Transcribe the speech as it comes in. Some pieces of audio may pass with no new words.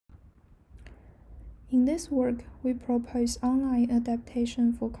In this work, we propose online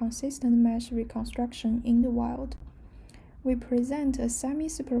adaptation for consistent mesh reconstruction in the wild. We present a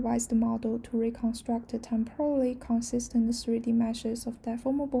semi-supervised model to reconstruct temporally consistent 3D meshes of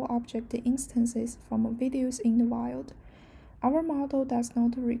deformable object instances from videos in the wild. Our model does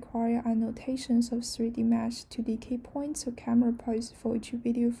not require annotations of 3D mesh to the keypoints or camera pose for each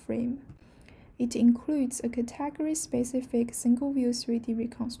video frame. It includes a category-specific single-view 3D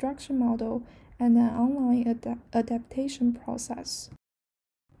reconstruction model and an online adaptation process.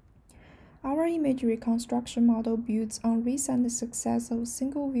 Our image reconstruction model builds on recent success of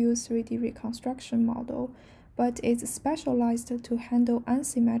single-view 3D reconstruction model, but is specialized to handle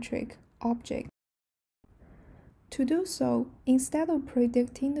asymmetric objects. To do so, instead of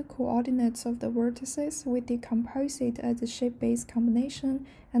predicting the coordinates of the vertices, we decompose it as a shape-base combination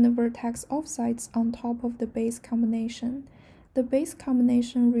and the vertex offsites on top of the base combination. The base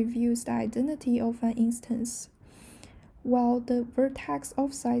combination reveals the identity of an instance, while the vertex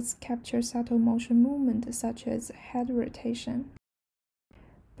offsites capture subtle motion movement such as head rotation.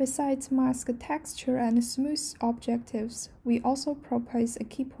 Besides mask texture and smooth objectives, we also propose a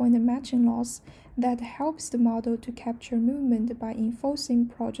keypoint matching loss that helps the model to capture movement by enforcing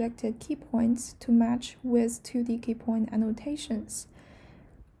projected keypoints to match with 2D keypoint annotations.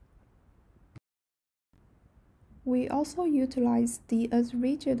 We also utilize the as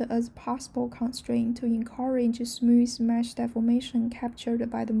rigid as possible constraint to encourage smooth mesh deformation captured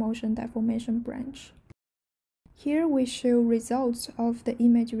by the motion deformation branch. Here we show results of the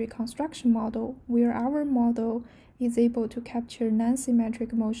image reconstruction model, where our model is able to capture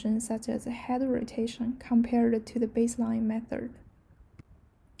non-symmetric motion such as head rotation compared to the baseline method.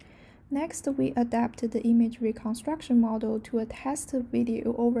 Next, we adapt the image reconstruction model to a test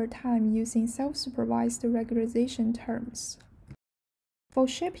video over time using self-supervised regularization terms. For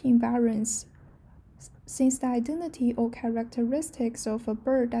shape invariance, since the identity or characteristics of a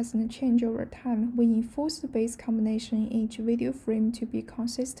bird doesn't change over time, we enforce the base combination in each video frame to be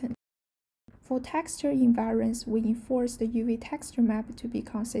consistent. For texture invariance, we enforce the UV texture map to be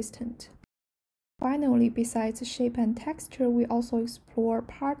consistent. Finally, besides shape and texture, we also explore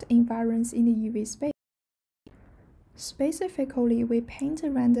part invariance in the UV space. Specifically, we paint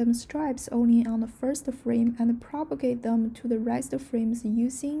random stripes only on the first frame and propagate them to the rest frames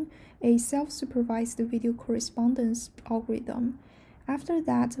using a self-supervised video correspondence algorithm. After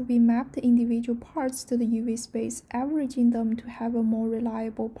that, we map the individual parts to the UV space, averaging them to have a more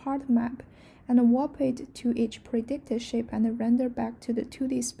reliable part map, and warp it to each predicted shape and render back to the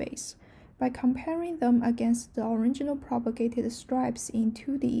 2D space. By comparing them against the original propagated stripes in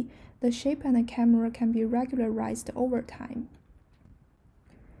 2D, the shape and the camera can be regularized over time.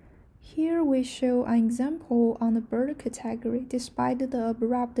 Here we show an example on the bird category. Despite the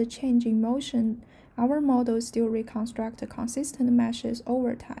abrupt change in motion, our model still reconstructs consistent meshes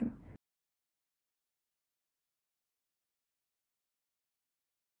over time.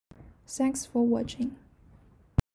 Thanks for watching.